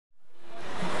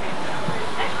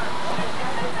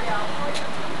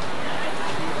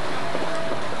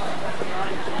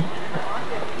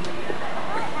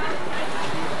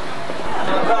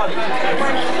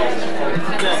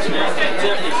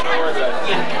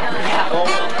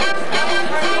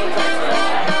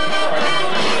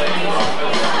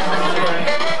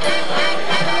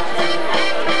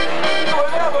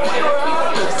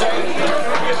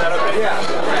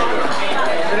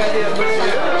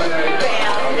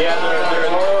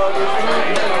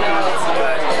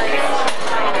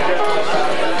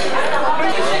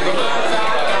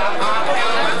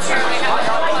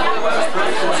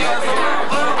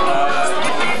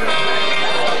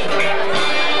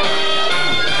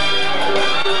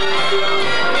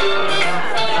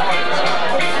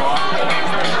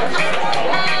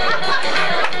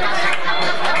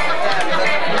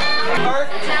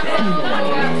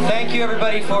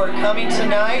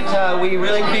we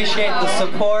really appreciate the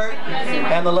support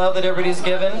and the love that everybody's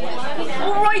given.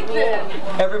 Right there.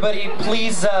 Everybody,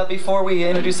 please, before we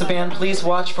introduce the band, please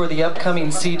watch for the upcoming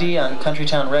CD on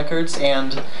Countrytown Records.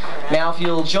 And now if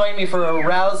you'll join me for a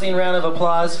rousing round of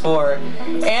applause for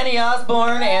Aynee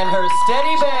Osborn and her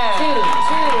steady band. 2,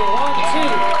 2, 1,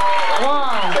 2,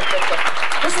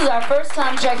 1. This is our first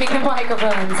time checking the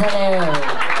microphones. Hello.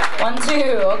 1, 2,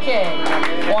 okay.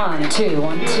 1, 2,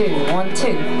 1, 2, 1, 2.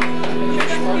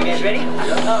 You guys ready?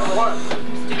 1,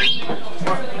 2,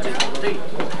 3.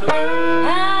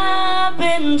 I've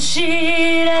been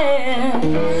cheated,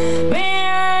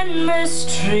 been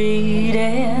mistreated.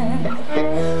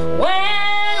 When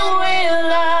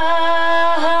will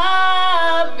I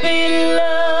be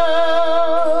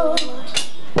loved?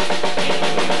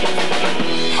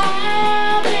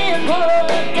 I've been put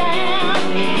down,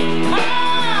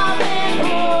 I've been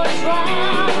pushed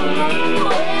round.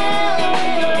 When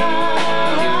will I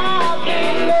be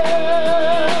loved?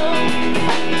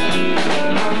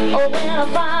 Oh, when I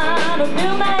find a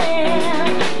new man,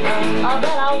 I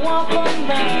bet I want one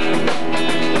man.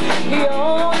 He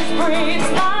always breaks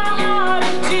my heart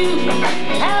in two,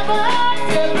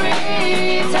 happens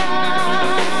every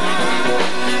time.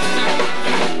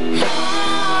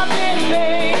 I've been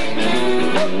made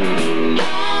blue,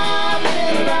 I've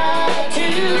been lied to.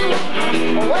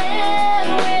 When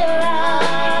will I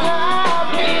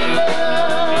be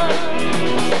loved?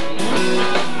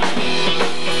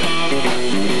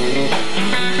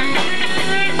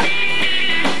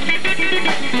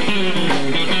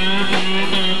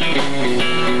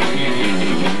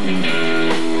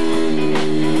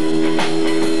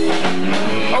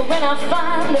 Oh, when I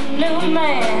find a new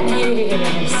man,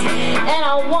 yes, and I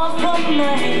want the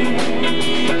man,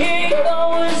 he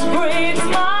always breaks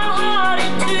my heart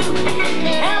in two,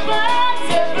 happens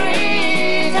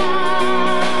every time.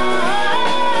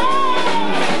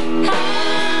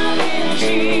 I've been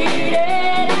cheated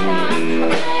and I've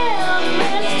been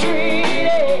mistreated.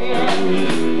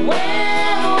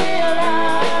 When will I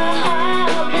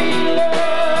be loved?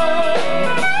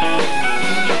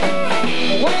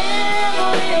 When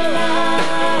will I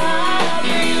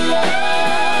be loved?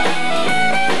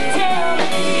 Tell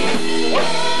me,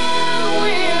 when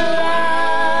will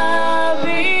I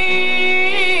be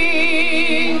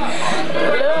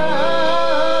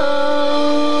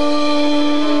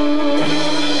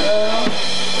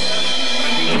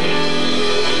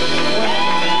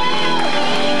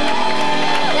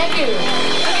Thank you.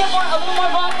 Can we get a little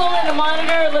more vocal in the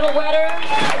monitor, a little wetter?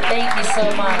 Thank you so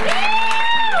much.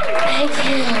 Thank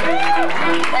you.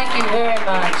 Thank you very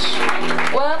much.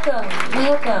 Welcome.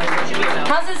 Welcome.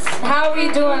 How are we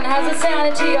doing? How's it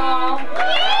sounding to y'all?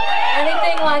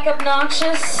 Anything like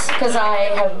obnoxious? Because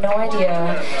I have no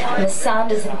idea. And the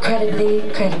sound is incredibly,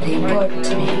 incredibly important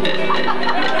to me.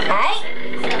 Hey?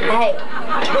 Hey.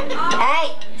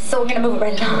 Hey. So we're going to move it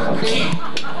right along. Okay.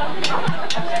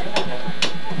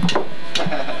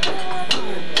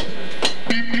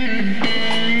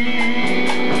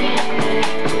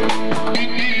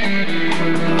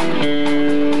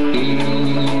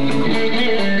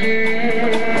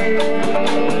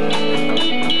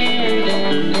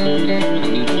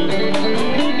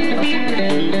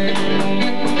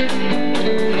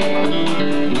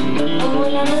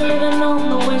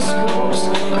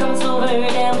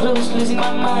 Losing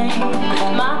my mind,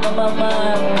 my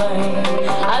mind.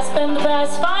 I spent the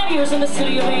past 5 years in the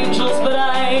city of angels, but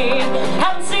I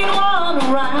haven't seen one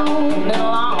around in a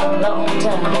long, long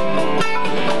time.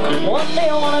 One day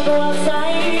I wanna go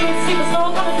outside, see the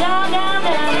snow coming down, down,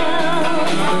 down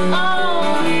on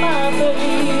my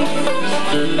face.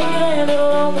 And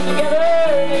it'll all come together,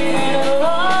 and it'll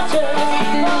all just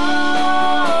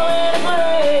fall into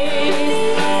place.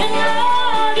 And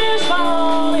I'll just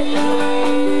fall into place.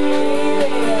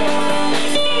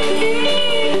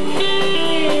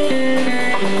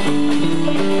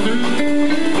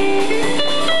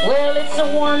 Well, it's a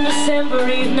warm December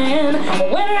evening.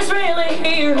 Winter's really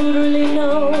here, who'd really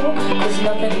know? 'Cause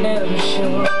nothing ever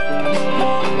shows.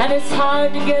 And it's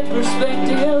hard to get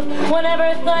perspective when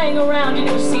everything around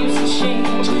you seems to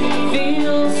change. It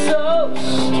feels so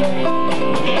strange.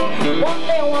 One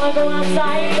day I wanna go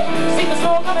outside, see the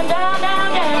snow coming down,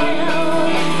 down, down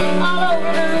all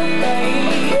over the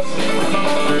place.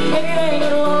 Maybe they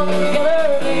can all come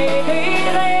together, maybe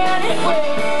then it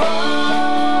will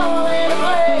fall into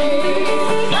place.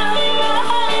 Now we got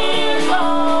it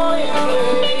all in place.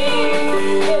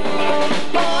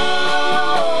 Fall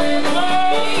into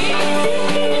place.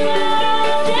 And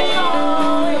I'll just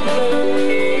fall in place.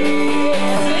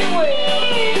 Yes, it will.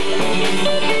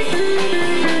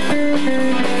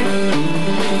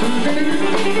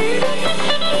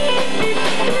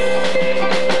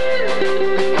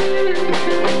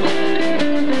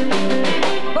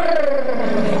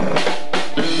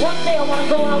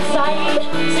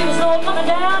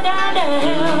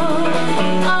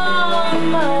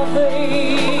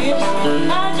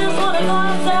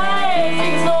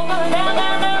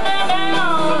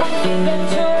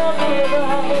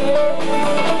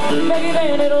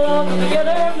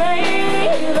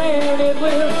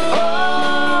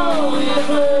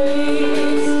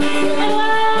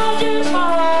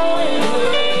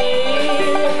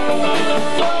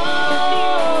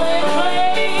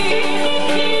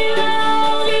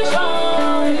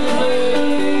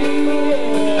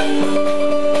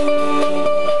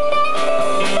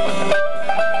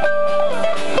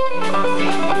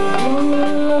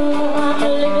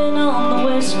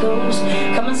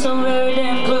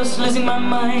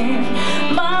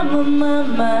 on my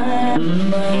mind.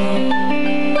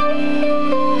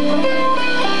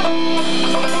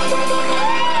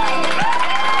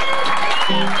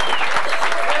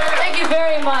 Thank you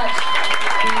very much.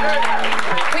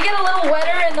 We get a little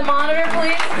wetter in the monitor,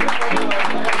 please.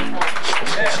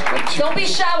 Don't be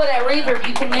shy with that reverb.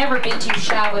 You can never be too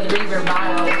shy with reverb.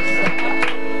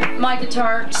 My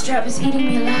guitar strap is eating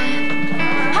me alive.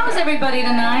 How's everybody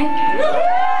tonight?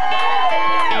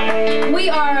 We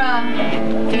are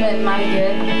good, mighty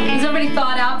good. Is everybody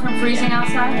thawed out from freezing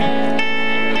outside?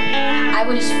 I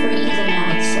was freezing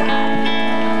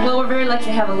outside. Well, we're very lucky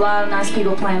to have a lot of nice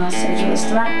people playing on stage with us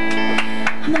tonight.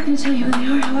 I'm not going to tell you who they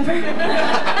are, however.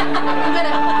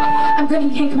 I'm going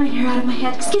to yank my hair out of my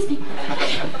head. Excuse me.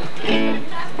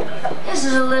 This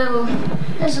is a little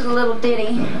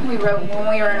ditty we wrote when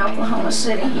we were in Oklahoma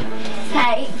City.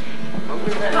 Hey.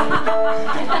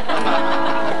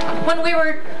 When we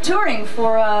were touring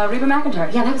for Reba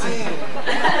McEntire. Yeah, that was it.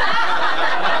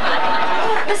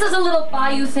 This is a little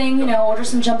bayou thing, you know, order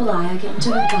some jambalaya, get into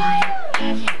the bayou.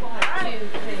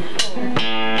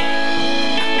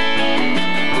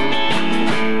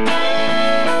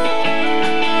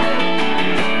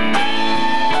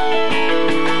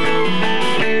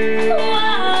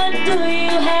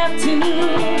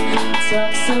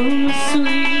 Talk so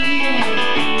sweet.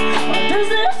 Why does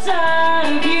the sight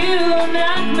of you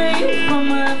knock me from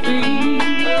my feet?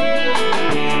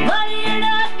 But you're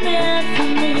not meant for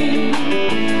me.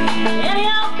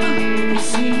 Anyhow, you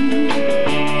see,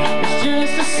 it's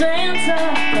just a sense I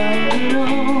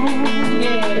know.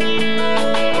 Yeah.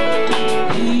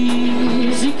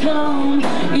 Easy come,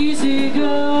 easy go.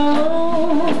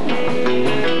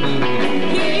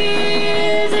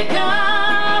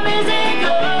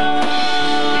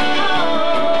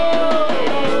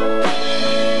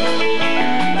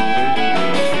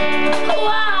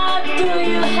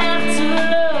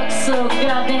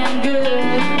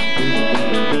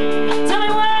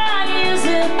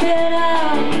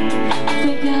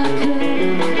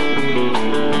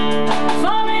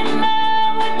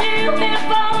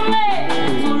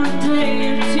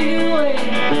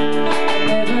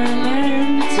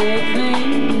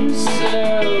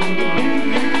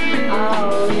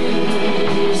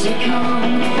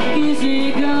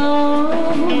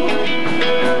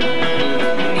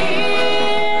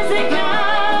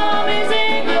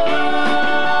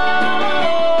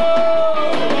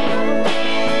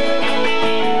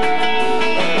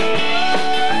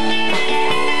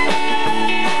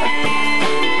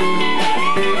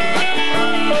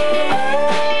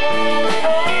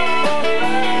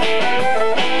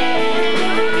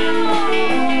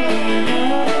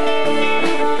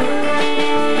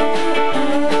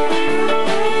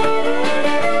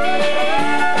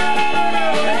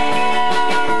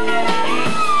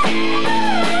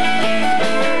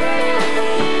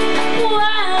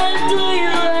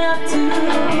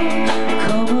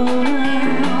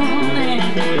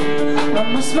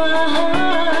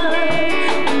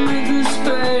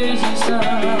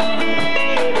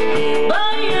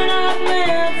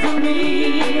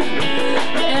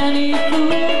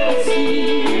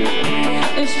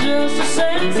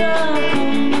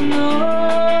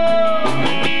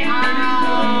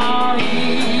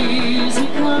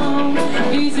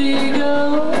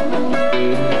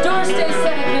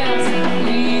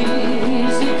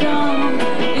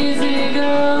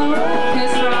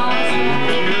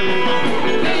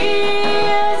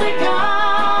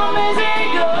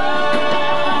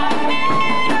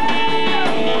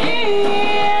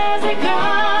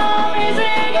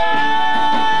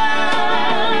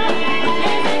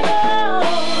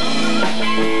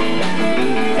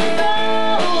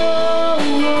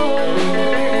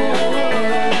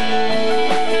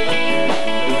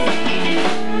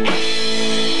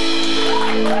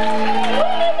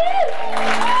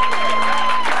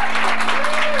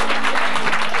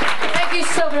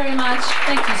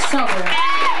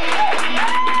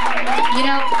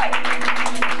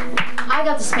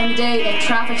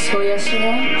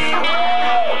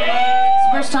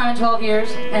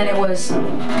 And it was a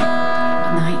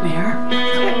nightmare.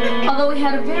 Although we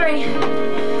had a very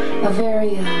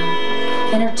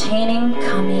entertaining,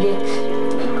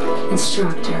 comedic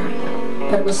instructor,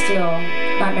 but it was still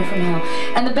nightmare from hell.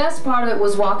 And the best part of it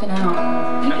was walking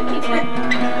out.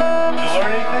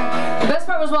 The best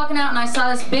part was walking out, and I saw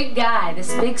this big guy,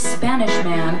 this big Spanish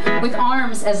man with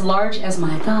arms as large as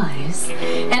my thighs,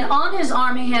 and on his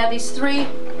arm he had these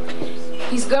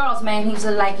girls, man. He's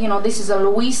like, you know, this is a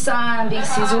Luisa and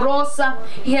this is Rosa.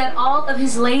 He had all of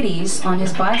his ladies on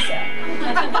his bicep.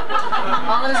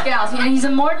 All of his gals. And he's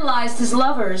immortalized his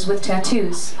lovers with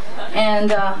tattoos.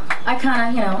 And I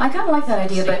kind of, I kind of like that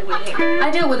idea, but I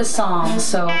do it with a song,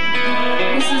 so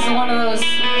this is one of those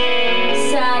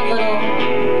sad little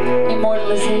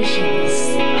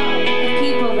immortalizations of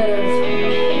people that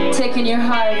have taken your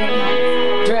heart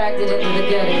and dragged it into the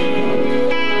gutter.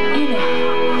 You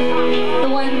know, the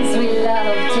ones we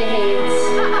love to hate.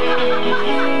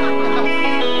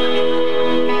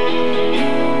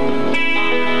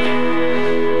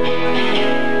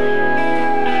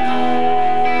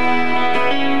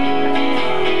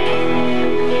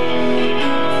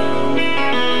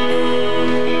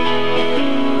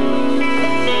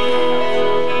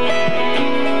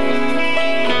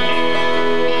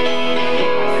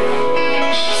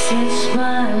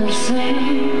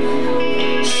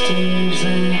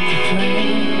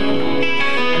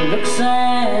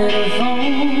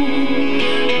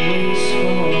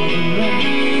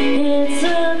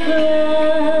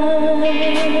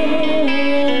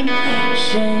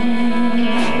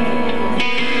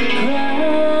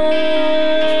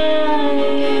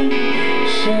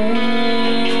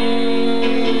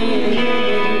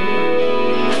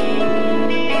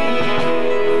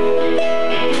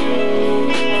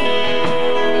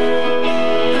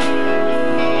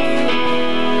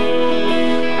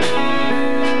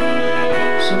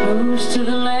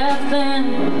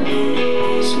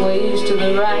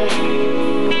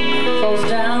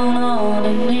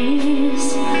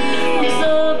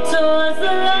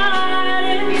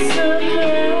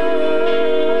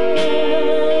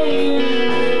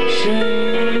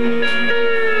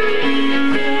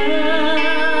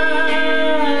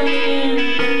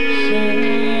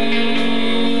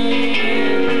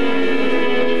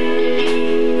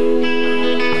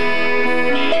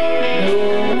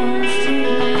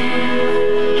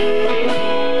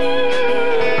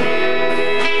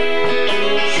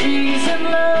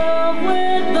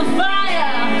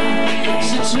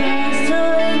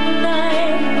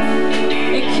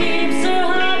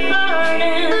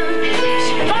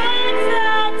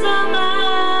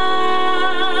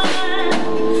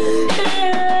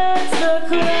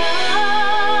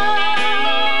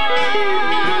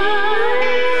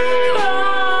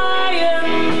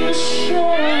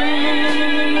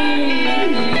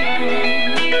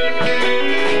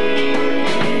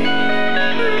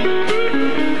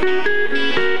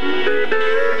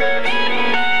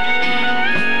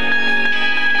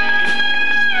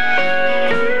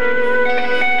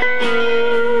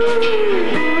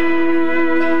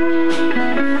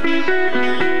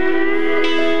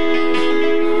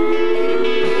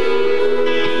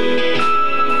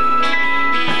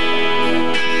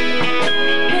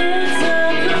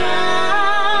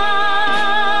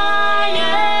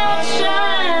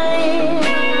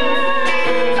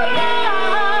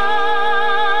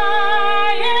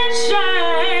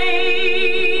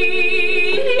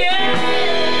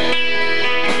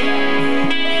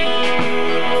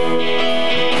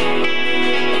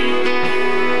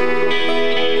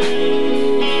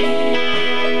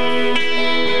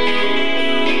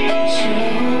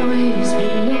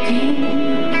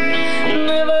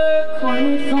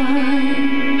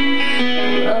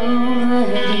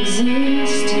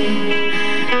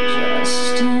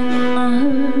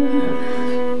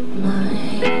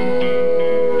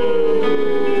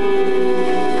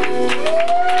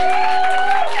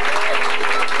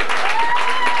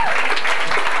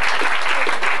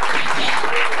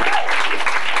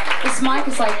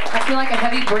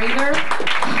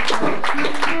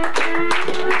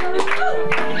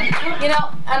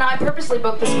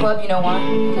 Booked this club, you know why?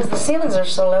 Because the ceilings are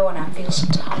so low and I feel so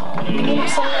tall.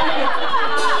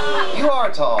 You are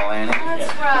tall, Annie.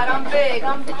 That's right, I'm big.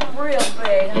 I'm real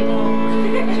big.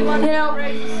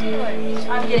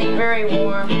 I'm getting very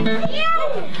warm.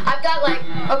 I've got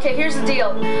okay, here's the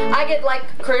deal. I get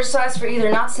criticized for either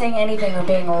not saying anything or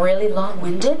being really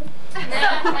long-winded.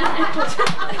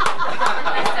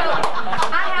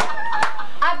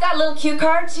 I've got little cue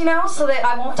cards, so that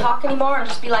I won't talk anymore and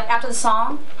just be after the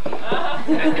song.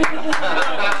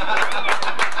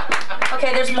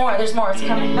 Okay, there's more, it's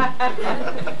coming.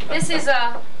 This is,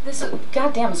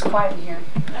 goddamn, it's quiet in here.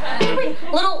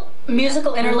 Little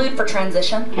musical interlude for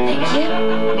transition. Thank you.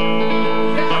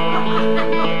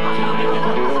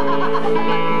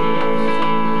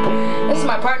 This is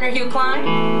my partner, Hugh Cline.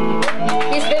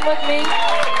 He's been with me.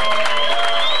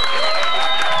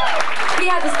 He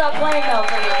had to stop playing though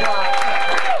for the applause.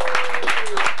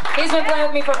 He's been playing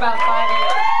with me for about 5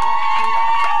 years.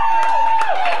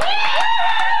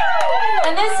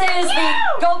 And this is the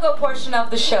go-go portion of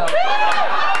the show.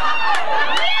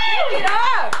 Get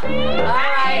up! All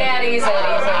right, Eddie's.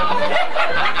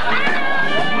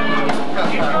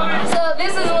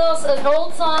 an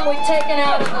old song we've taken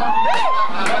out of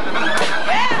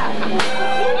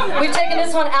we've taken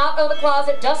this one out of the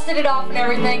closet, dusted it off and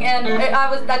everything, and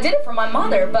I did it for my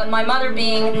mother, but my mother,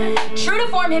 being true to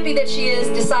form hippie that she is,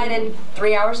 decided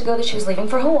 3 hours ago that she was leaving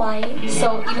for Hawaii.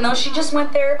 So even though she just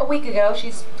went there a week ago,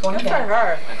 she's going to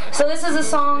bed. So this is a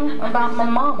song about my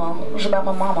mama. It was about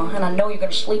my mama, and I know you're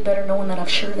going to sleep better knowing that I've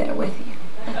shared that with you.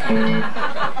 Okay.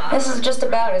 This is just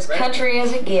about as country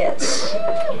as it gets.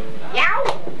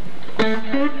 Yow!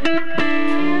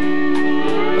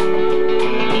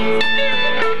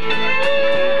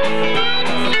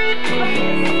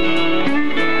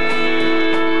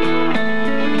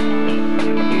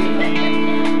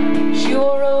 She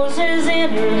wore roses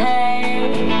in her hair,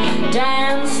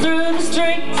 danced through the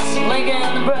streets of Lincoln,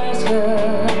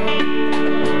 Nebraska.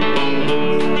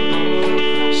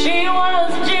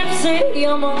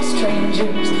 Among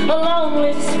strangers, a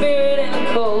lonely spirit in the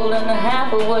cold and the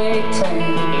half-awake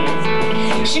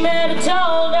town. She met a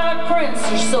tall, dark prince,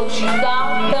 or so she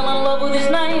thought, fell in love with his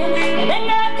man, and then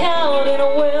got caught in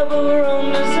a web of her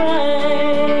own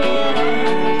design.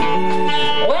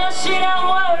 Well, she don't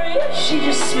worry, she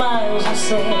just smiles and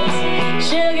says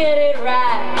she'll get it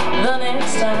right the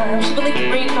next time. She believes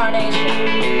in reincarnation.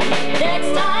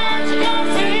 Next time she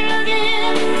comes here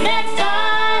again, next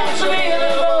time she'll be a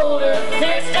little older.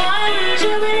 Next time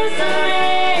she'll be listening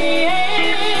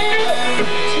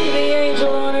to the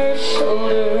angel on her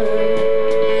shoulder.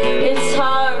 It's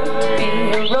hard to be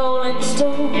a rolling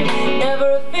stone, never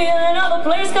a feeling of a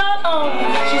place called home.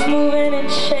 She's moving and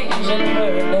changing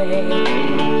her name.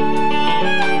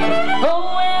 Oh,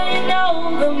 well, you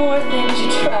know, the more things you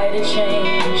try to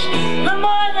change, the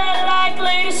more they're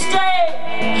likely to stay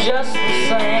just the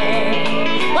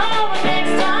same. Oh, but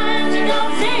next time she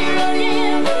comes here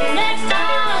again, next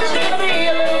time she's gonna be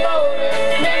a little older.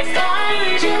 Next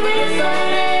time she'll be listening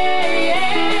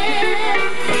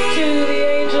to the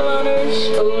angel on her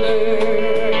shoulder.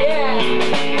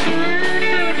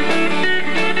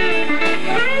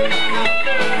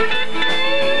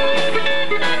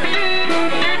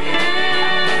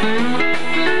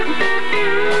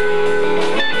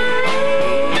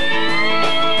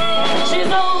 She's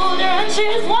older and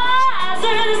she's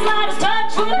wiser, the slightest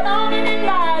touch would on and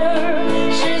invite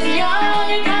her. She's young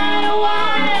and kinda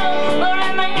wild, but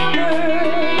remember,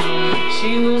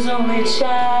 she was only a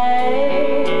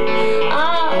child.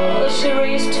 Oh, she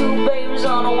raised 2 babies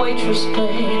on a waitress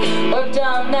pay, worked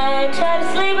all night, tried to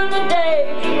sleep in the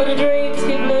day, but her dreams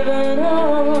keep living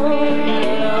on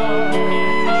and on.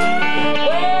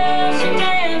 Well, she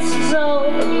dances all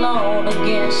alone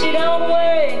again. She don't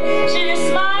worry, she just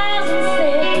smiles and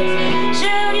says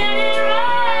she'll get it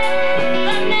right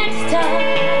the next time.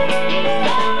 Next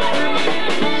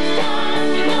time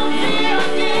she comes here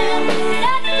again,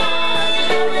 next time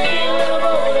she'll be a little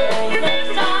older.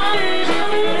 Next time she'll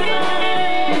be listening.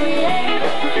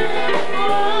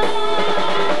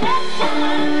 Next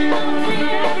time she comes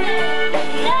here again,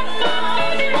 next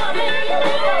time she'll be a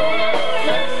little older.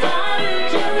 Next time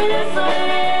she'll be listening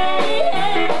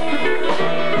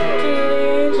to the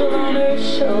angel on her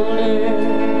shoulder.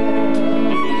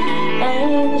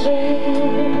 Angel,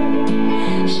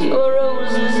 she wore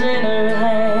roses in her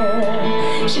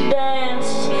hair. She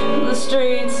danced through the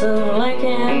streets of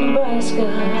Lincoln, Nebraska,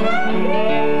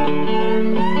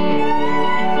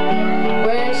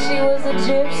 where she was a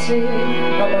gypsy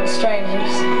among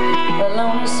strangers, a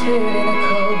lonely spirit in a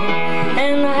cold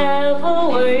and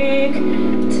half-awake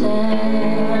town.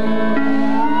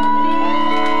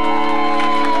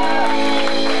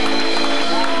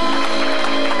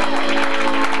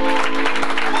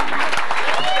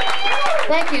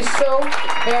 Thank you so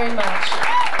very much.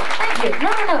 Thank you.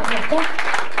 No, thank you.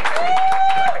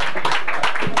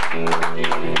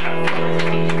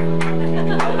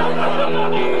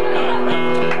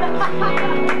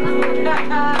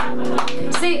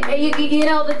 See, you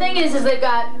know, the thing is they've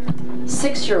got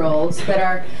 6-year-olds that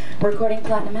are recording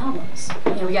platinum albums.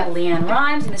 You know, we got Leanne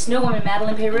Rimes and this new woman,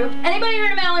 Madeline Peru. Anybody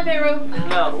heard of Madeline Peru?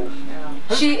 No.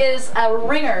 She is a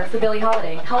ringer for Billie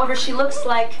Holiday. However, she looks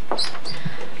like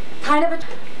kind of a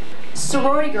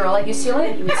sorority girl at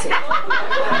UCLA, you would see.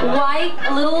 White,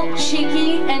 a little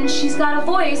cheeky, and she's got a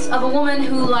voice of a woman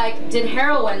who like did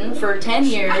heroin for 10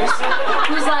 years,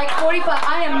 who's like 45.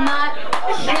 I am not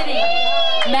kidding.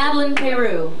 Madeline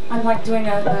Peru. I'm like doing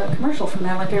a commercial for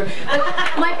Madeline Peru. But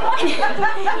my point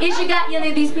is you got, you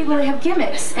know, these people that have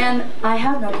gimmicks, and I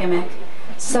have no gimmick.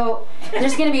 So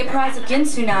there's going to be a prize of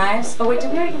Ginsu knives. Oh wait,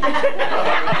 did we already?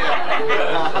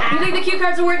 You think the cue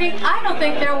cards are working? I don't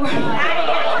think they're working.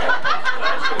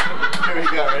 Here we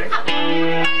go, ready?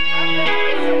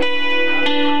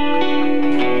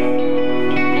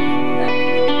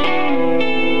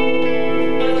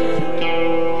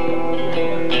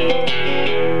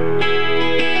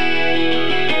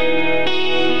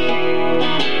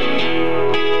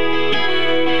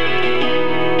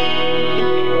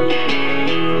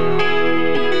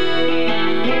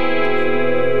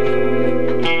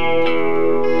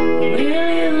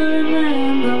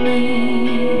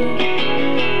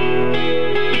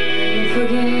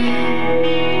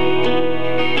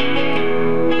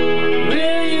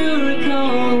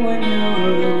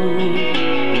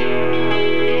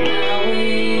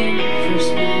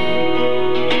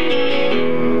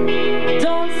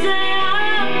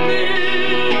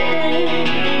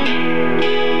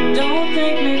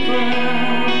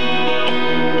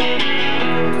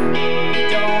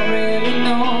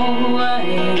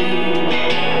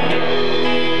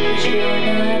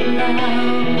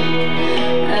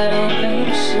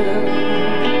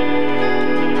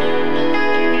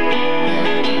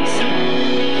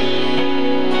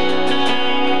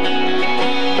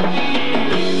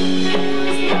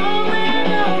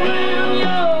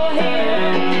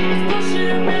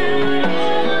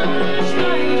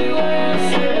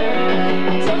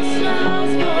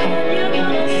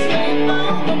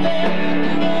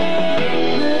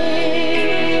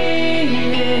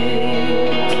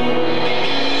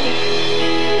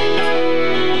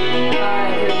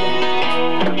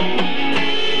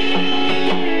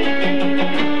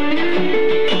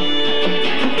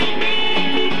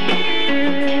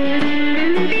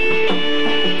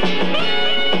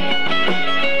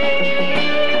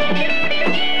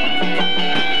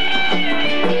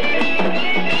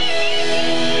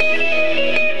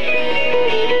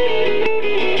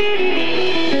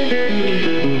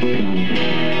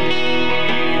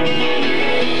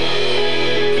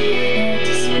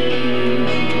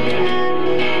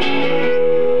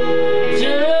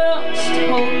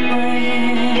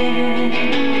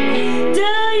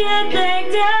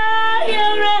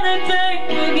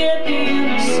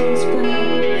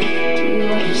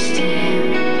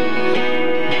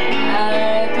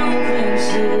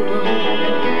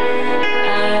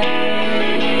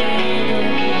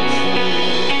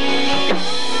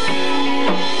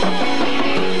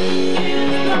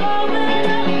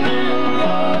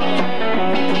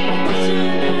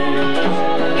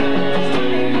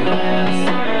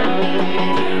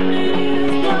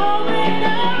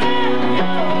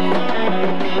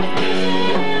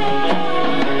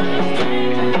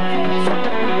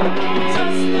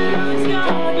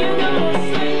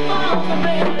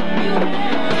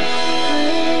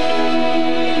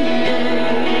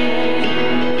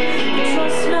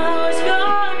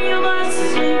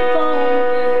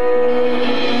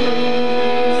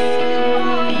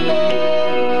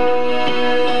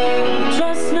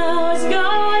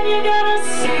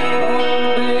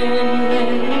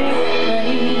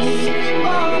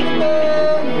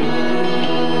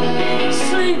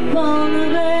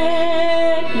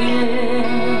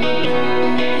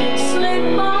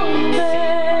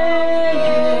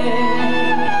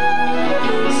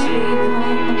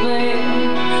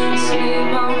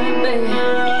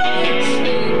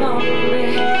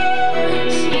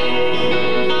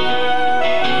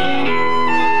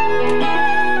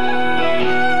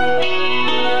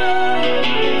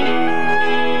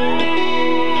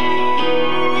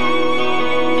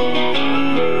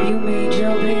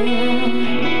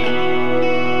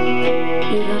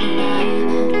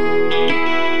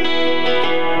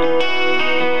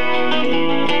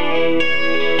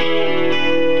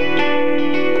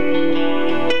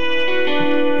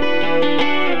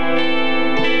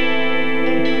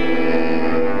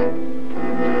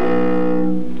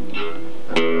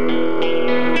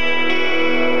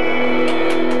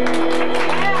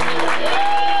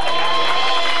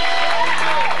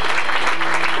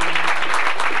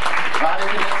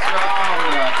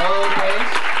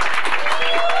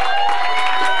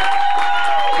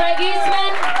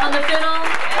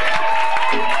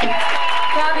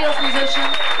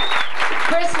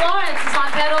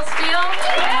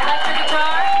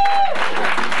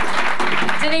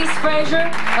 Denise Fraser,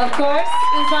 of course,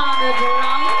 is on the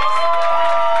drums.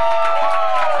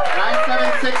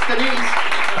 976 Denise.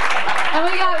 And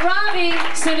we got Ravi,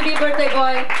 soon-to-be birthday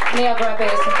boy, Neil Brett.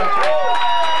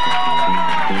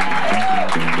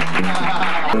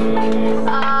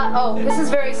 Oh, this is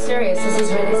very serious. This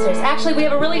is really serious. Actually, we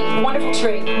have a really wonderful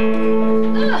treat.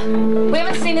 We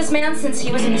haven't seen this man since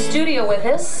he was in the studio with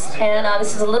us, and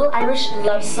this is a little Irish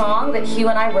love song that Hugh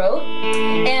and I wrote.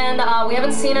 And we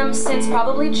haven't seen him since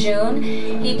probably June.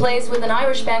 He plays with an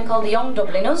Irish band called the Young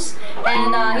Dubliners,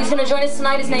 and he's going to join us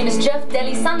tonight. His name is Jeff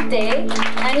Dellisanti,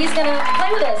 and he's going to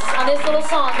play with us on this little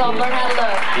song called Learn How to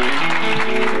Love.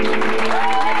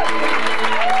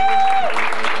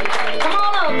 Come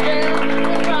on up, Jeff.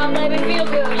 Let's rock, baby. Feel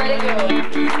good. Let it go.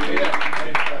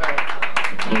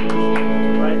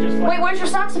 Wait, where's your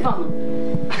saxophone?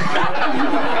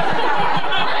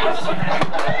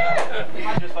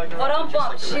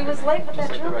 She was late with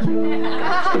that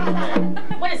drum.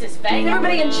 What is this, fake? Is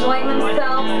everybody enjoying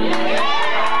themselves?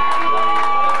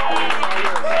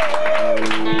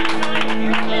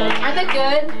 Aren't they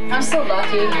good? I'm so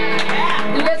lucky.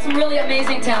 We've got some really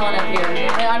amazing talent up here.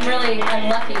 I'm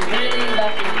lucky, really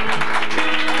lucky.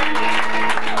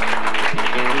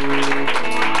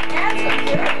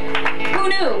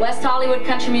 West Hollywood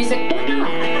country music. Why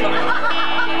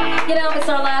not? You know, it's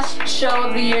our last show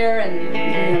of the year, and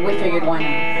you know, we figured why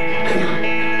not.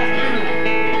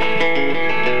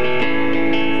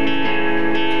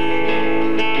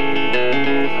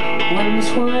 Once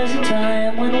was a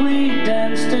time when we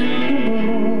danced in the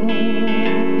moon.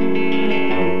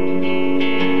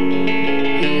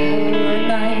 Every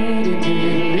night it did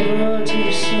a little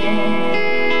too soon.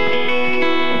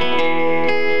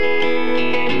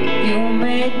 You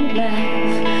made me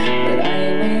laugh, but I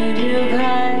made you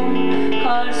cry.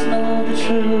 Hearts know the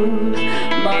truth,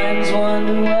 minds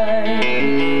wonder why.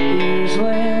 Here's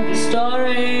where the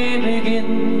story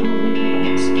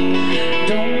begins.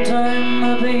 Don't turn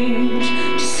the page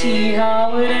to see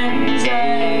how it ends. I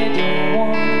don't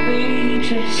want to be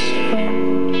just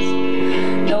friends.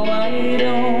 No, I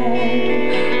don't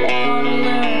want to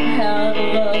learn how to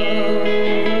love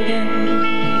again.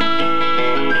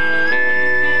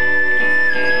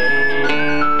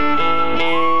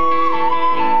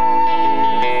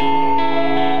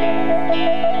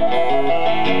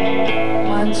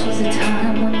 Once was a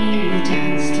time when we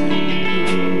danced in the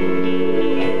moon.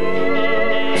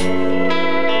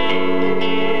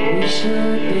 We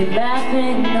should be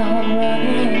laughing, not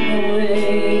running away.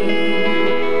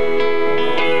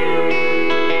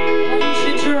 Won't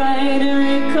you try to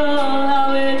recall how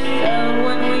it felt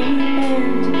when we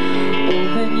met?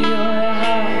 Open your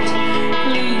heart,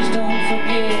 please don't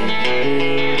forget.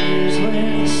 Here's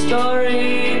where the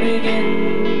story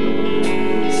begins.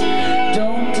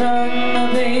 Don't turn the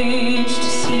page to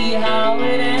see how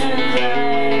it ends. I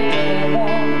don't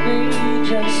want to be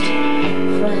just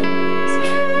friends.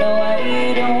 No, I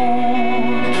don't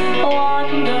want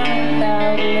to learn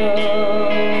how to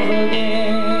love again.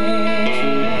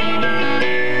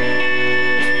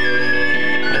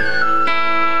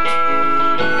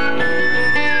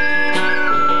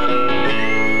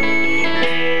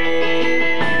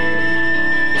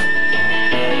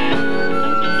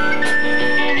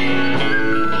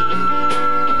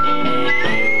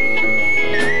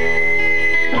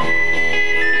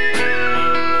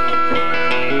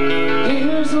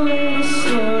 Here's where the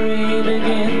story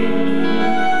begins.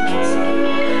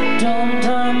 Don't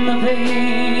turn the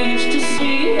page to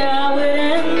see how it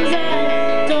ends. I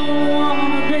don't want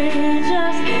to be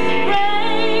just friends.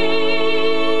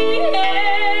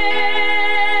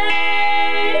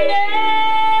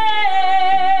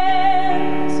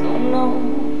 Oh no,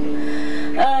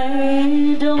 I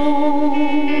don't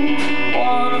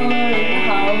want to learn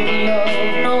how to love.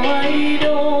 No, I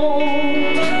don't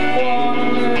want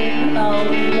to learn how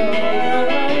to love.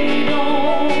 No,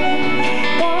 I don't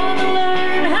want to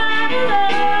learn how to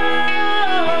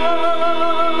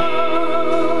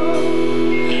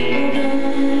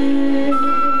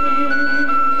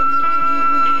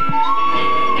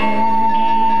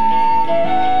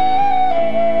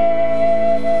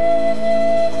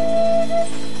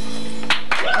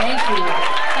Thank you.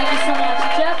 Thank you so much.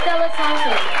 Jeff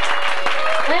Dellisanti.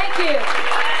 Thank you.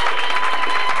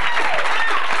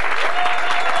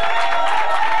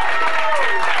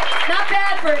 Not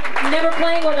bad for never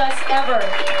playing with us ever.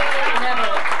 Never.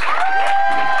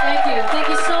 Thank you. Thank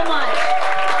you so much.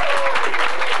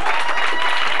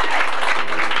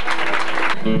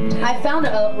 I found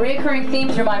a recurring theme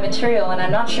through my material, and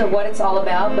I'm not sure what it's all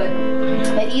about, but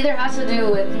it either has to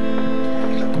do with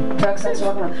drugs, sex,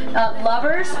 rock and roll,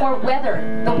 lovers, or weather.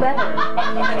 The weather.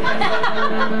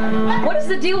 What is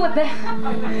the deal with that?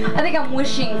 I think I'm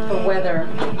wishing for weather.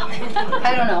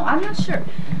 I don't know. I'm not sure.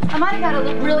 I might have got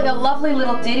a lovely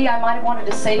little ditty I might have wanted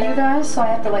to say to you guys, so I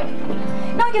have to like...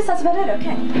 No, I guess that's about it.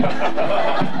 Okay.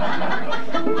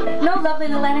 No lovely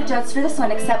little anecdotes for this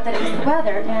one, except that it was the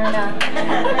weather. And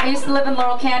I used to live in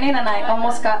Laurel Canyon, and I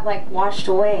almost got like washed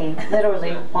away,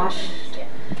 literally washed.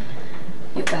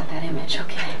 You've got that image,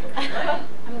 okay? I'm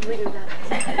gonna leave you that.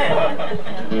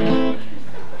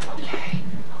 Okay,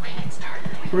 let's start.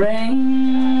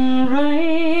 Rain,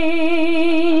 rain,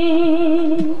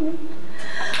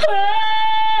 rain,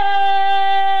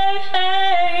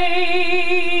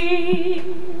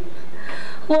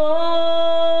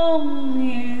 won't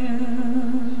you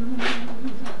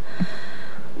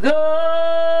go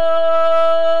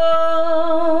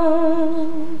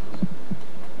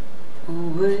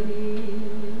away?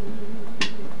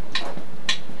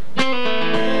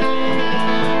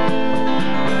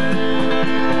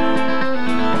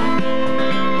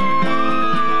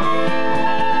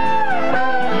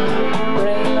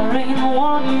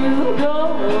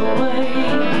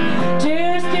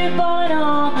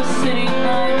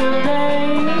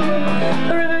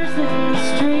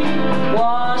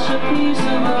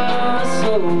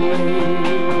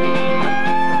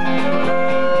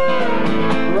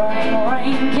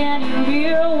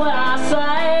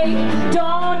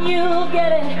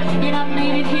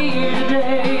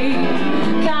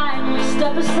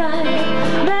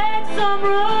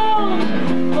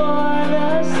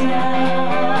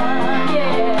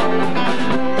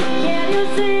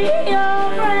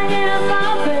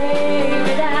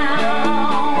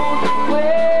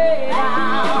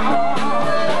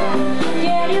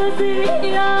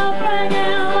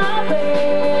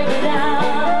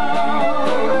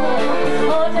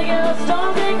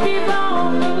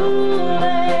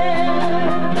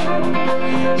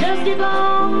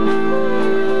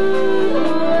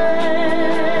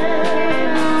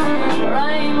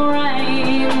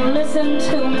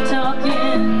 listen to me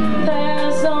talking,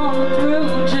 pass on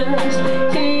through, just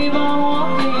keep on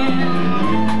walking,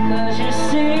 'cause you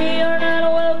see you're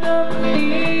not welcome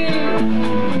here,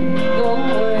 go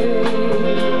away.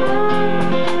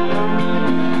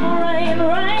 Rain,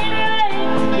 rain,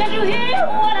 rain, can you hear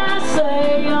what I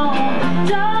say? Oh,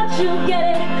 don't you get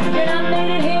it, you're not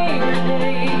needed here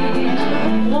today.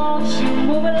 Won't you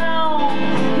move along,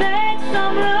 make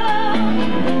some room,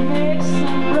 make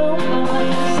some room for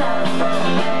yourself.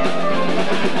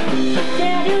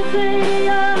 Can you see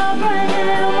you're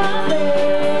bringing my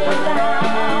baby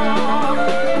down,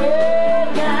 way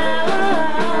down?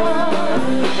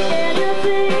 Can you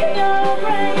see you're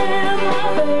bringing my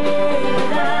baby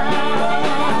down?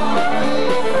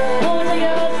 Won't take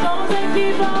your stones and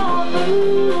keep on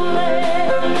moving,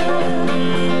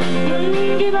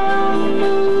 keep on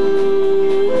moving,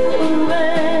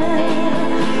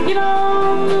 keep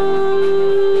on moving,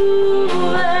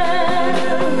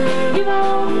 keep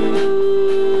on moving.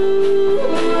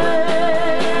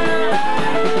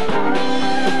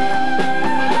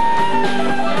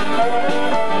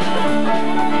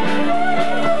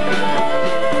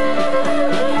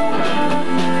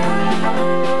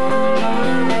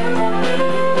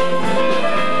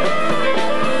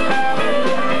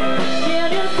 Can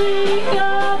you see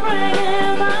you're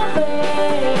bringing my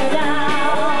baby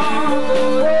down,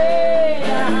 way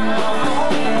down?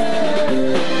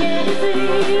 Can you see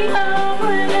you're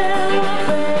bringing my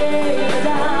baby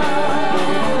down,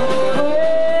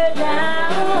 way down?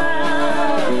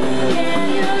 Can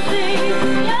you see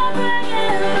you're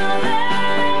bringing my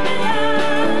baby down?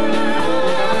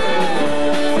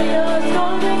 See your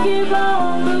stones and keep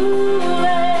on moving,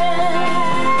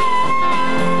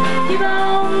 keep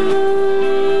on moving,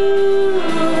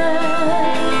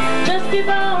 just keep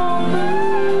on moving,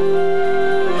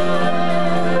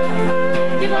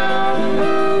 keep on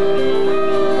moving, keep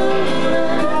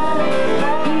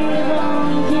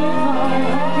on, keep on, keep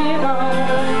on, keep on, keep on,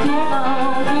 keep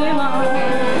on,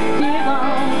 keep on,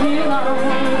 keep on,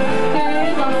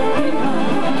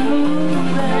 keep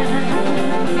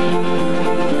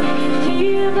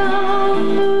on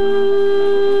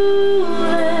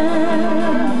moving,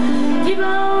 keep on moving, keep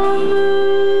on moving,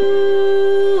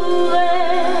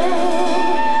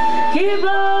 keep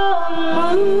on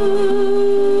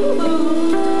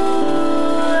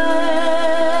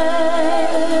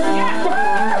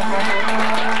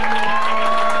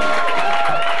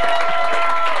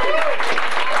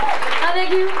I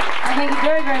thank you. I thank you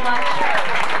very, very much.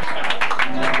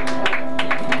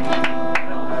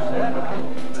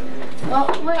 Well,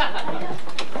 wait. I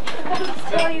have to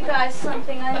tell you guys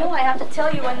something. I know I have to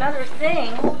tell you another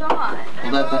thing. Hold on.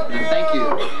 Thank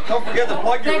you. Don't forget to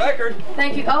plug your record.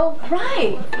 Thank you. Oh,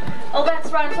 right. Oh,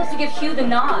 that's right. I'm supposed to give Hugh the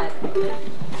nod.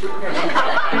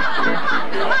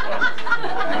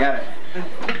 I got it.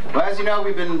 Well, as you know,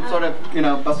 we've been sort of,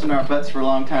 busting our butts for a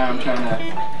long time, trying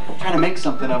to make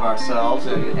something of ourselves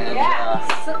and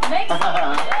So, make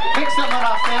some. make something of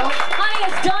ourselves. Honey,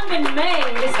 it's done been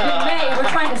made. It's been made. We're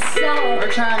trying to sell it.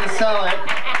 We're trying to sell it,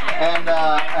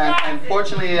 and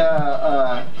fortunately,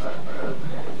 an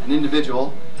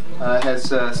individual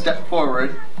has stepped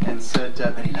forward and said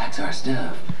that he likes our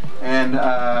stuff, and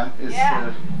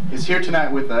is here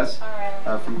tonight with us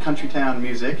from Country Town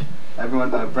Music. Everyone,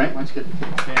 Brent, why don't you get the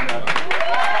stand up?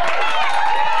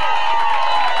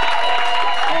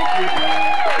 Thank you,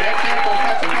 Brent. Brent came from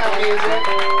Country Town Music.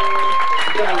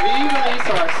 We're going to re-release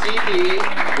our CD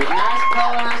with nice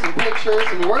colors and pictures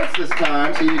and words this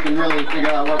time, so you can really figure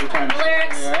out what we're trying to say.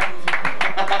 Lyrics. There.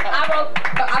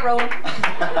 I wrote them.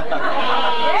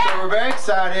 So we're very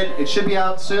excited. It should be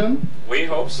out soon. We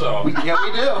hope so. Yeah,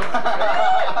 we do.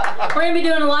 We're going to be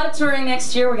doing a lot of touring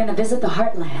next year. We're going to visit the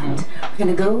heartland. We're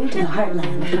going to go to the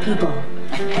heartland of the people.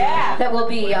 Yeah. That will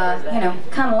be,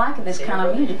 kind of liking this kind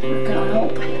of music. We're going to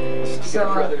hope. So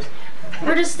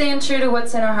we're just staying true to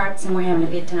what's in our hearts, and we're having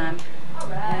a good time.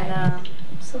 And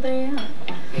so there you are.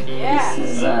 Yeah. This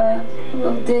is a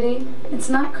little ditty. It's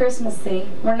not Christmassy.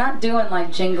 We're not doing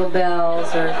like Jingle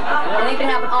Bells or anything can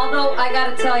happen. Although I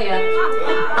gotta tell you,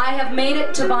 I have made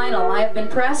it to vinyl. I have been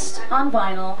pressed on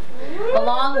vinyl,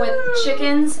 along with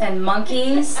chickens and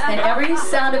monkeys and every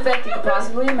sound effect you could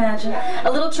possibly imagine. A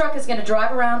little truck is gonna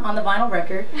drive around on the vinyl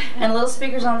record, and little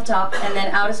speakers on the top, and then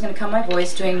out is gonna come my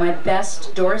voice doing my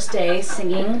best Doris Day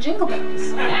singing Jingle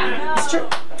Bells. It's true.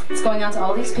 It's going out to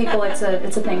all these people. It's a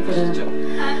thing for the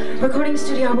recording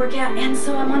studio I work at, and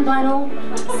so I'm on vinyl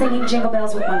singing Jingle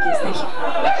Bells with monkeys. Thank you.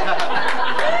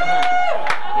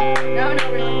 No,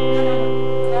 no, really.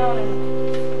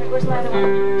 No. Where's my other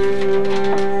one?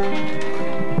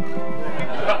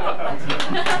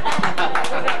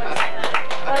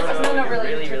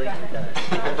 really need that.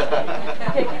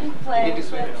 Okay, can you play? You can do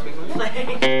swing.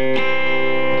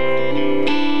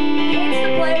 Hates to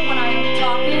play when I'm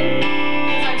talking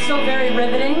because I'm so very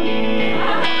riveting.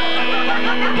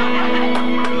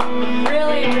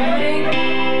 Really riveting.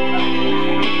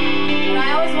 And I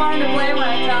always wanted to play when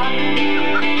I talk.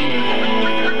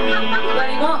 But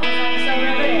he won't because I'm so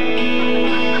riveting.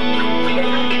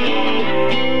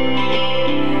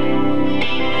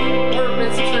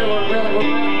 It's true,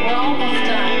 we're almost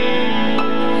done.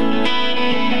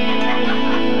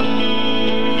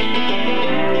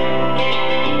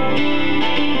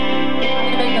 I'm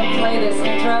gonna make them play this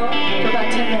intro for about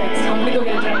 10 minutes. So I'm gonna go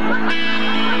get a drink.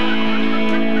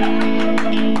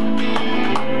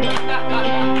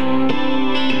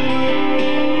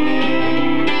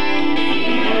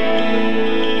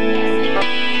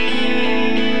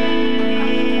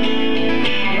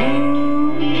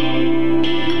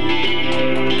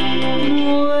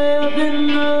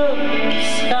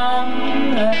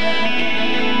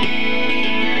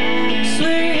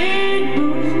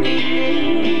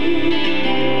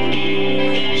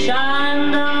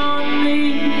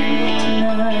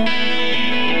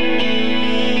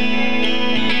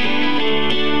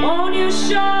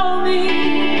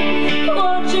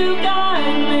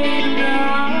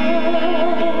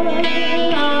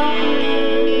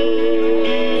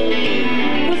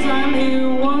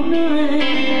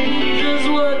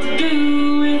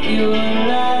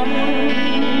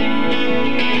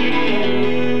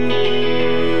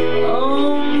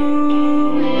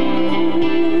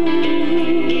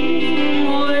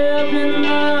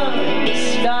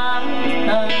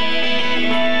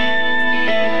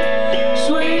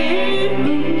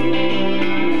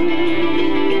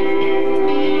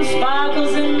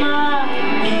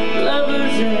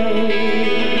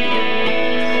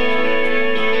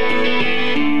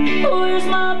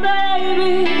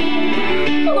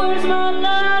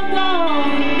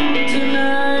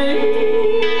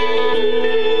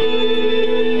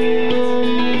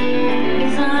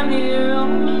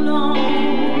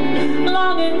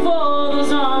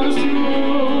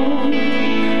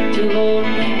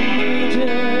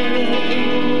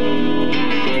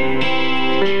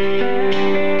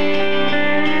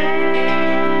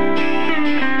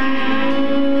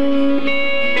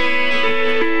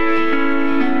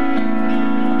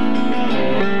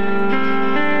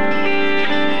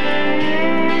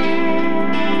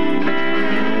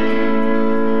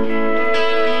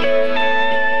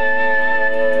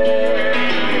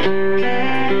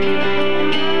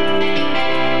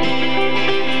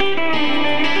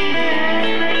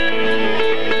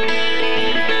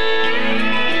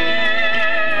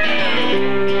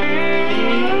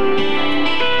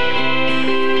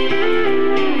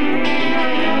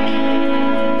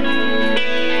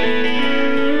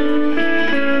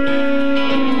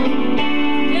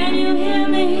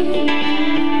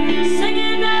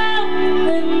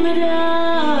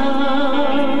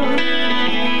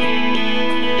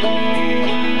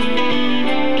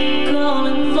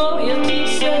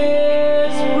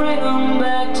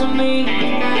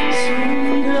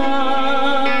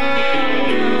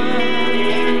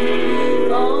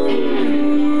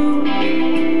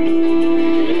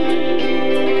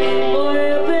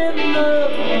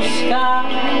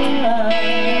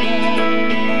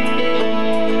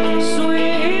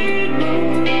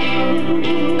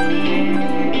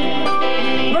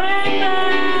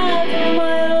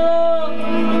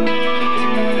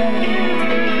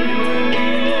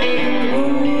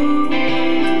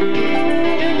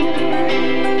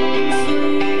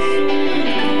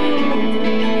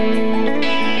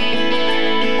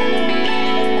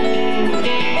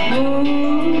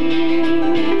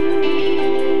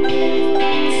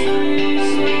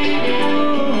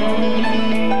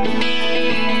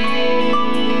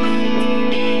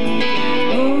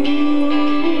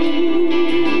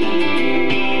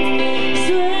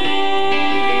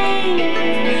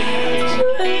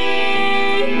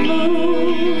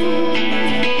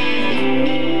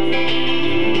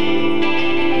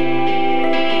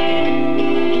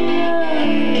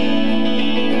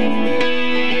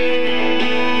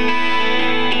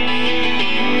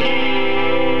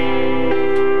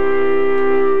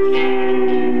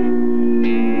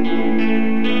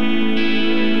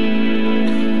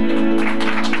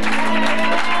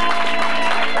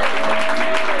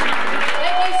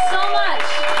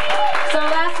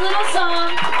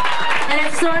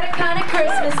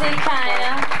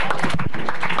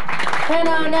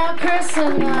 Now Chris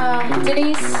and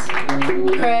Denise,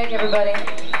 Craig, everybody,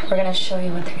 we're going to show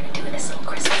you what they're going to do with this little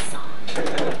Christmas song.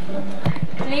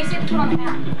 Denise, you have to put on the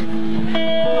hat.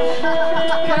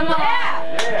 Come on.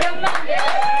 Yeah. Come on.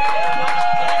 Yeah.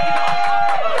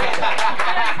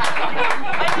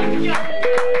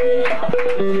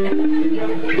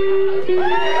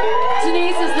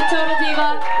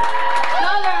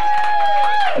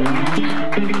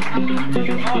 Has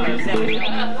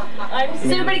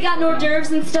everybody got hors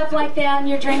d'oeuvres and stuff like that in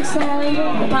your drinks, Sally?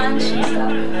 Punch and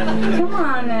stuff? Come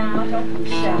on now, don't be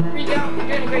shy. Here you go. You're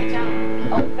doing a great job.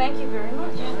 Oh, thank you very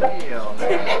much.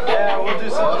 Yeah, we'll do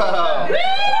some.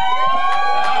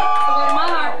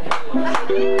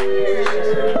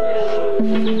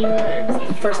 It's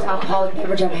the first alcoholic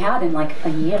beverage I've had in like a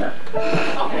year.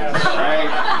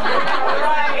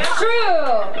 It's true.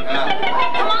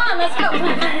 Come on, let's go.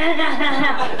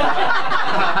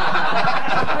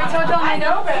 I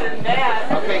know better than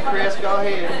that. Okay, Chris, go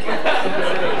ahead.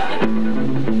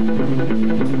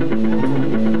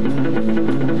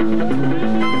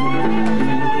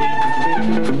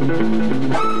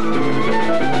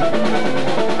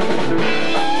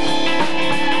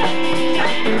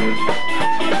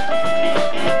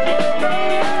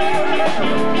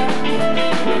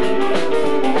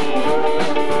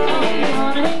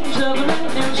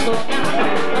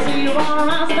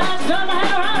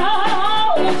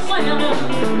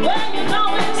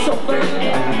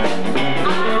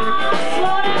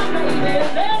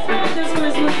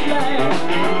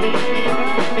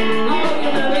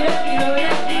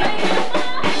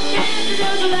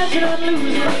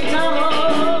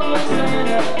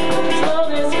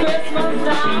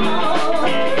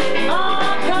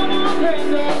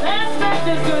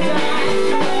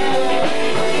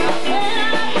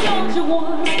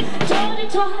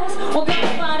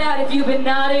 You've been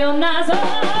naughty or nice. Oh,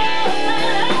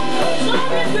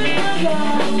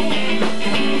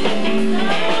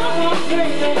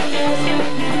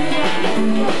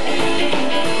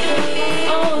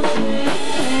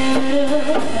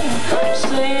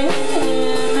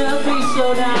 Santa, please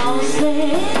slow down,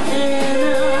 Santa.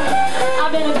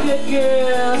 I've been a good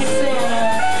girl,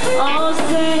 Santa. Oh,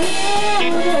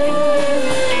 Santa,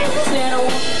 Santa,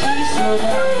 won't you please slow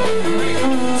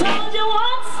down? Told you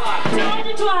once, told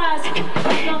you twice.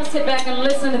 I'm gonna sit back and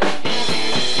listen to this.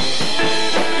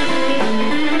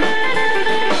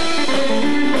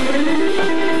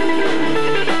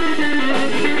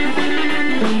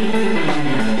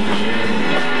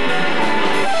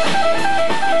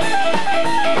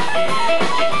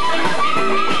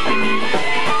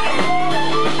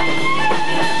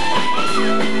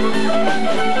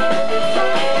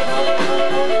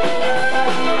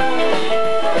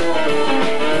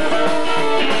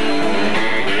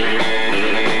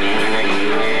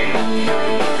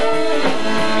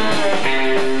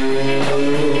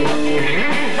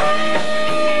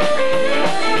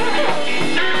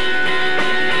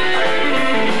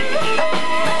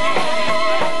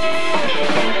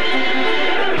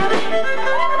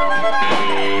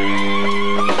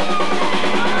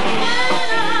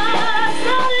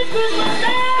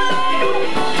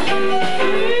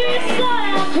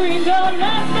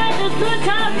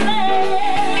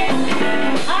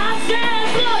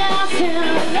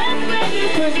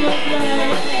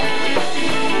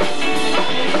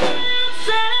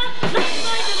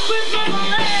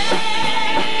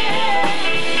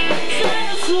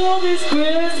 This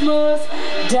Christmas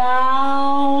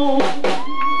down.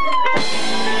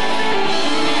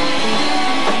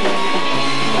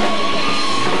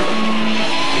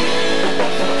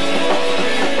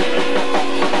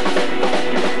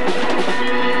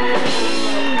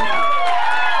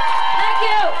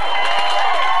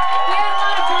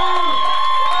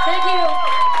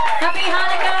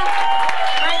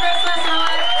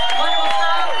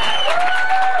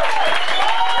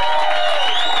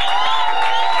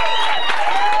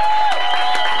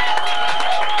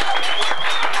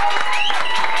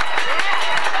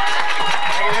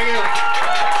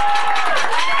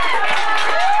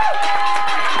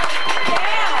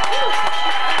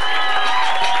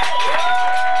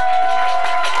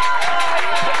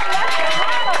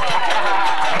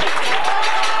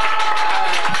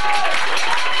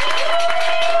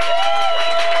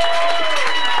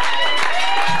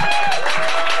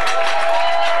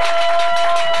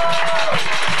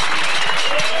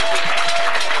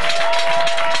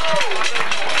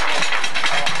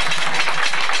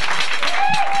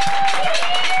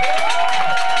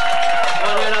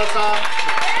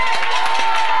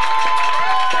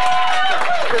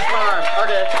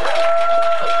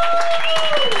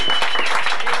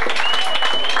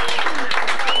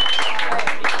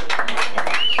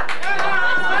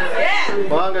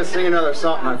 Sing another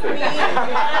song, okay.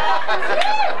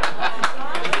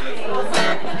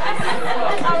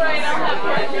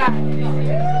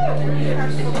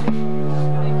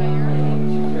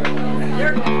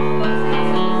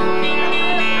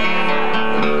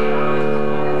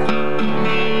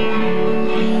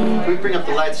 We bring up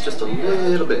the lights just a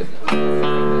little bit.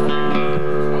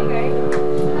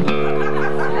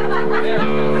 Okay.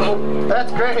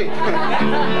 That's great.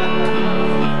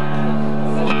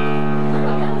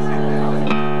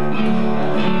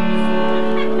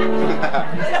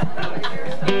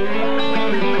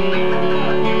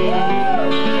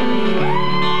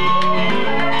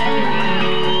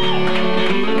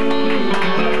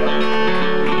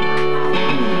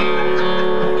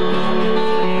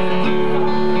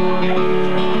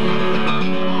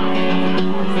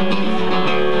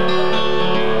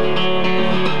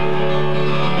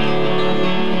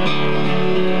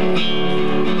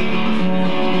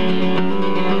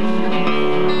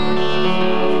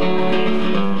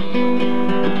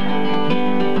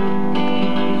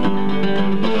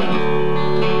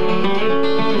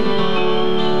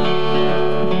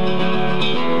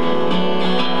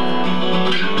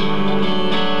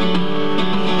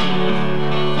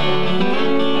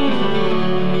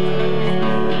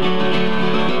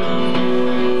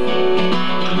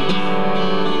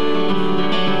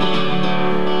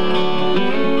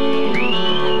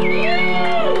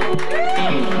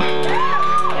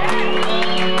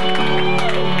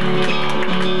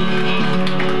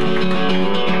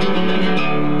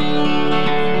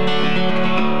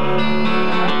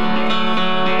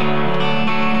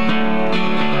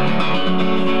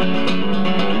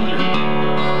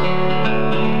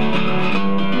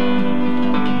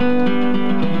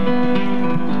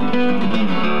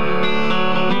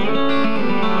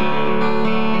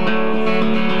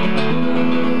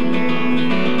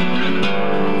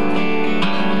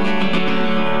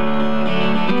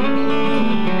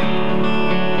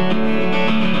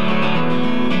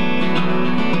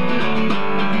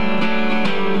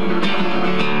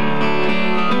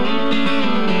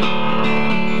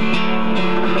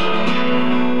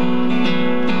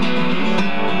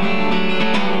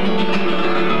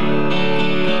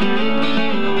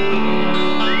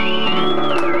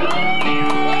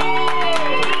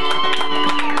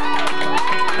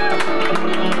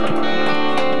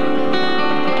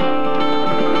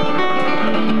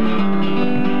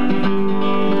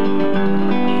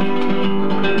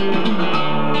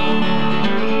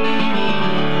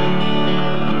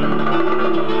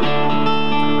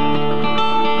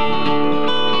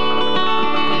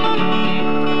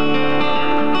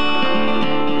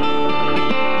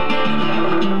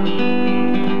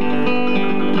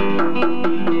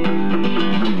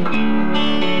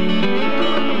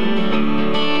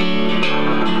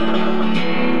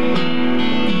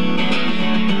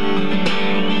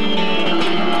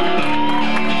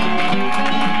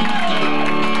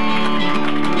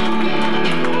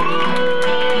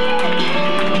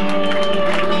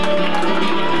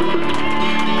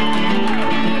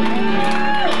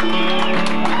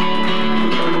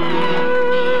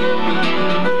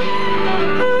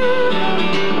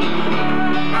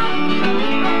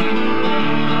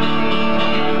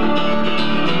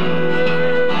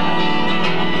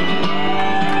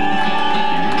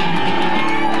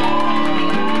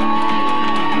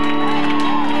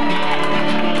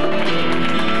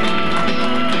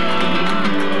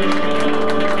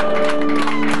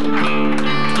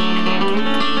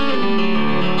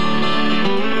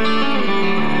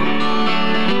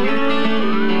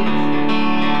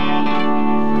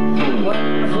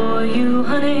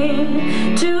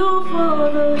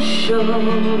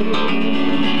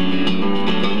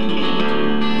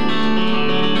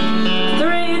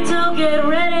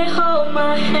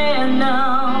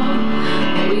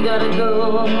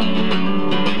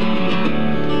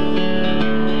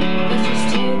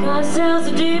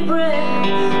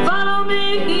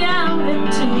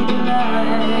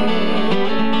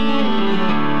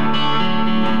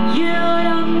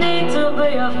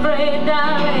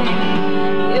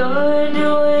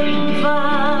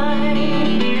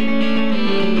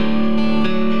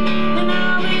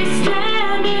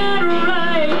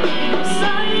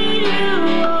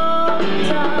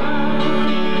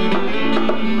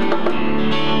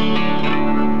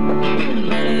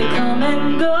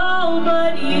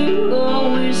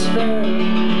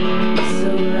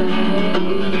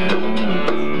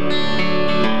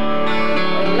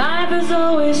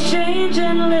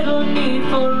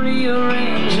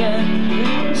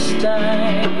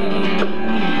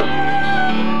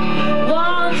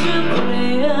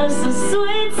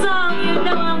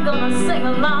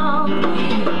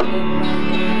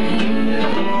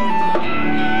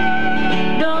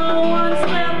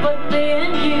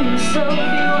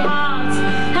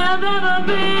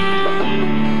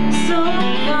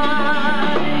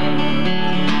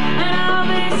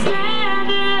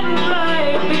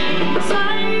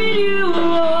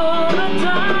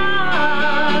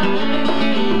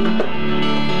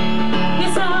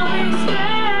 Yes, I'll be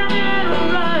standing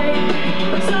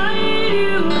right beside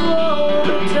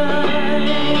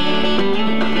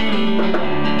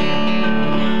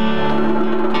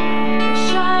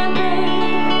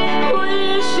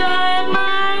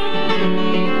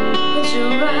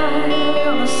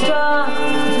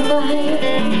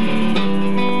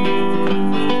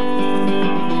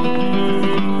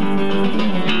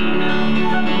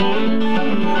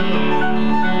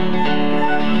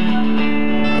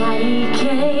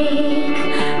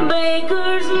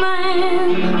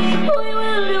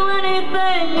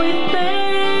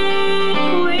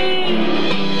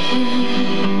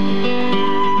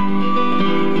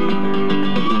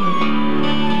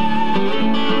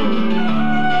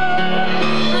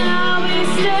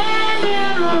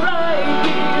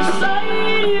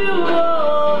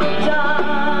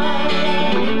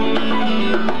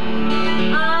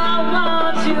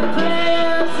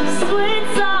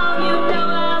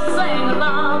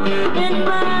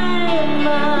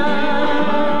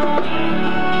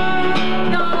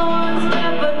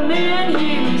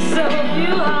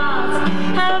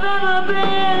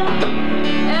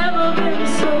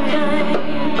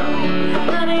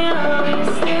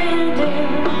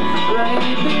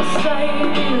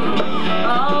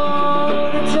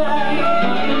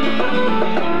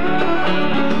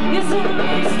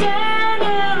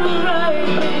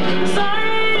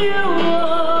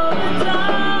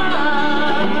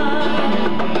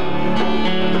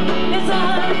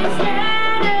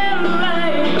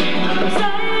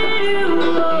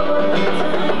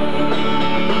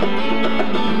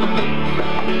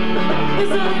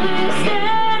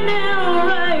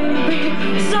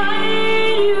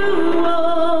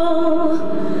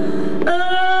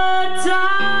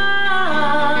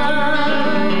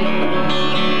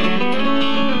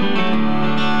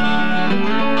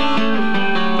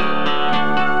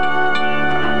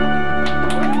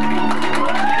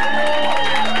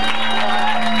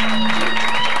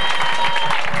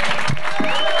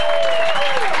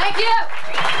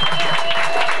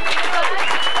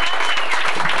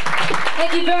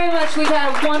We've had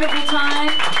a wonderful time.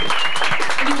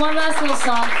 I'll do one last little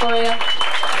song for you.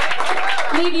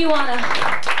 Leave you on a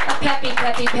peppy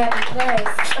place.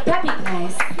 A peppy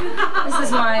place. This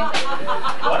is my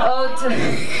ode to...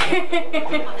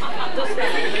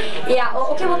 Yeah,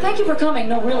 okay, well, thank you for coming.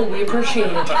 No, really, we appreciate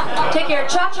it. Take care.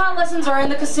 Cha-cha lessons are in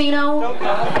the casino,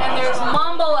 and there's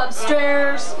mambo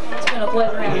upstairs. It's been a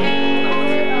pleasure having you.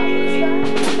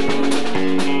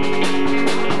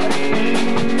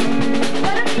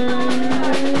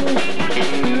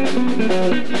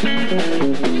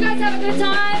 Did you guys have a good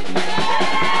time?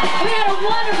 We had a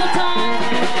wonderful time.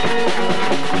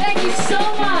 Thank you so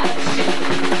much.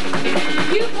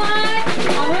 Hugh Cline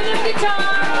on rhythm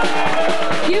guitar.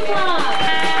 Hugh Cline.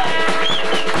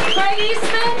 Craig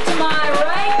Eastman to my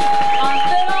right on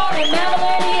fiddle and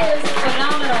mandolin. He is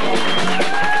phenomenal.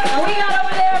 And we got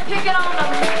over there picking on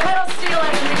the pedal steel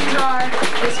and the guitar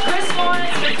is Chris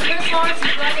Lawrence. Chris Lawrence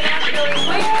is running out really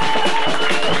sweet.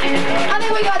 I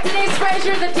think we got Denise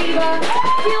Fraser, the diva,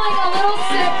 feeling a little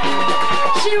sick.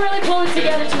 She really pulled it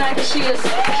together tonight because she's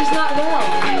not well.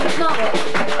 She's not well.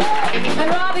 And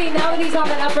Ravi, now that he's on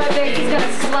that upright bass, he's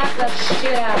gonna slap the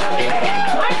shit out of it.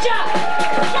 Archa!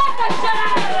 Slap the shit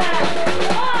out of it!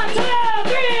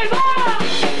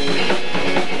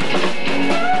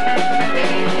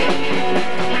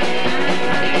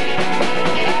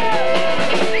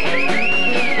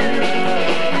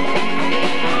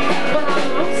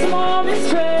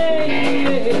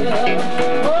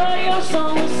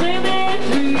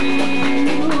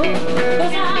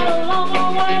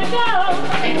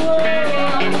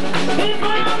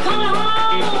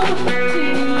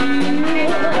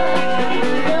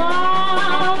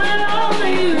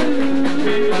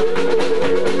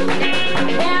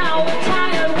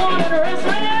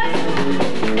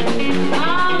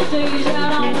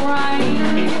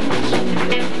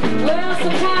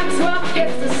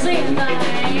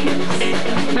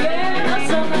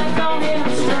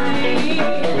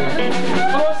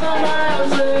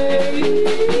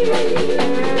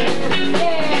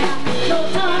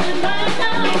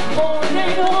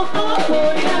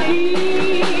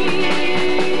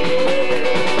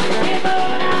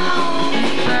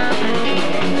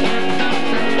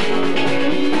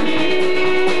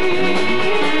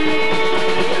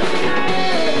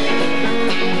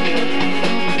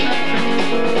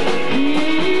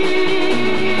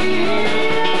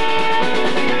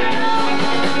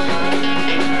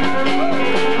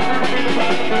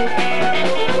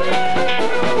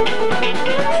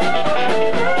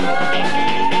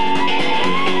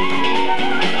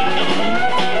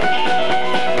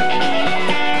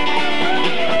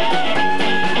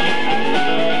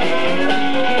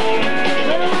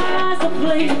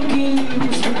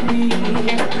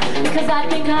 'cause I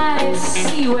think I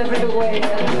see you everywhere.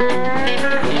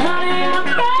 Honey, I'm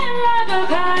crying like a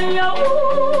coyote,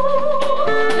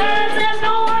 'cause there's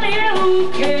no one here who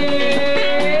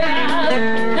cares.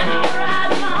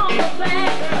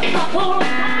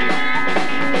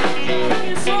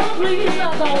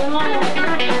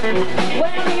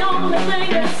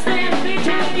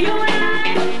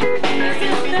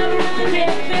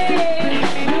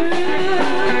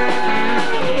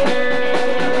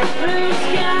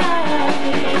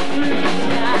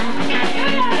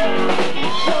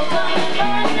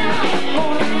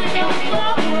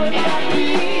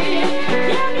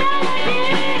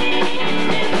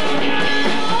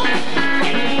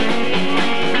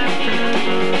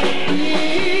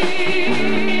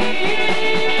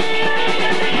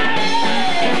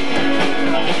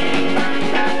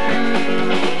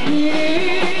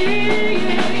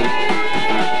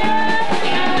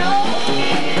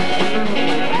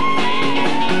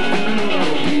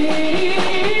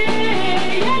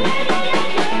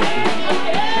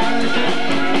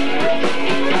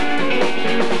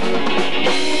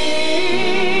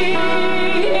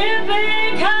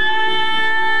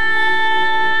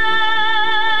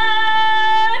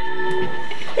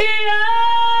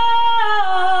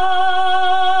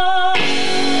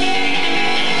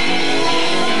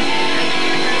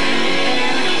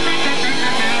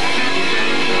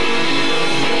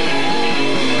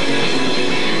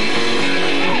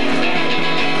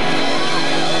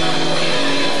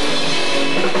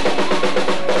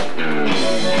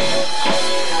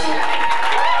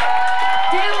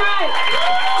 right.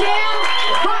 Damn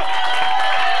right.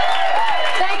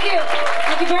 Thank you.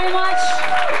 Thank you very much.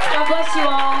 God bless you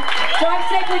all. Drive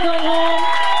safely going home.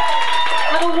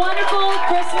 Have a wonderful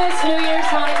Christmas, New Year's,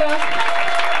 Hanukkah.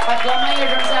 I've blown my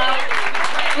eardrums out.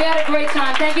 We had a great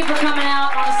time. Thank you for coming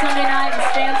out on a Sunday night and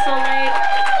staying so late.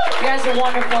 You guys are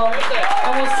wonderful.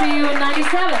 And we'll see you in 97.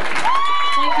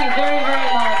 Thank you very,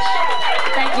 very much.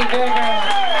 Thank you very, very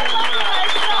much.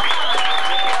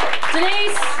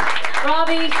 Denise,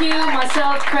 Robbie, Hugh,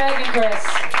 myself, Craig, and Chris.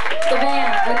 The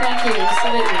band, we thank you.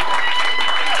 Salute you.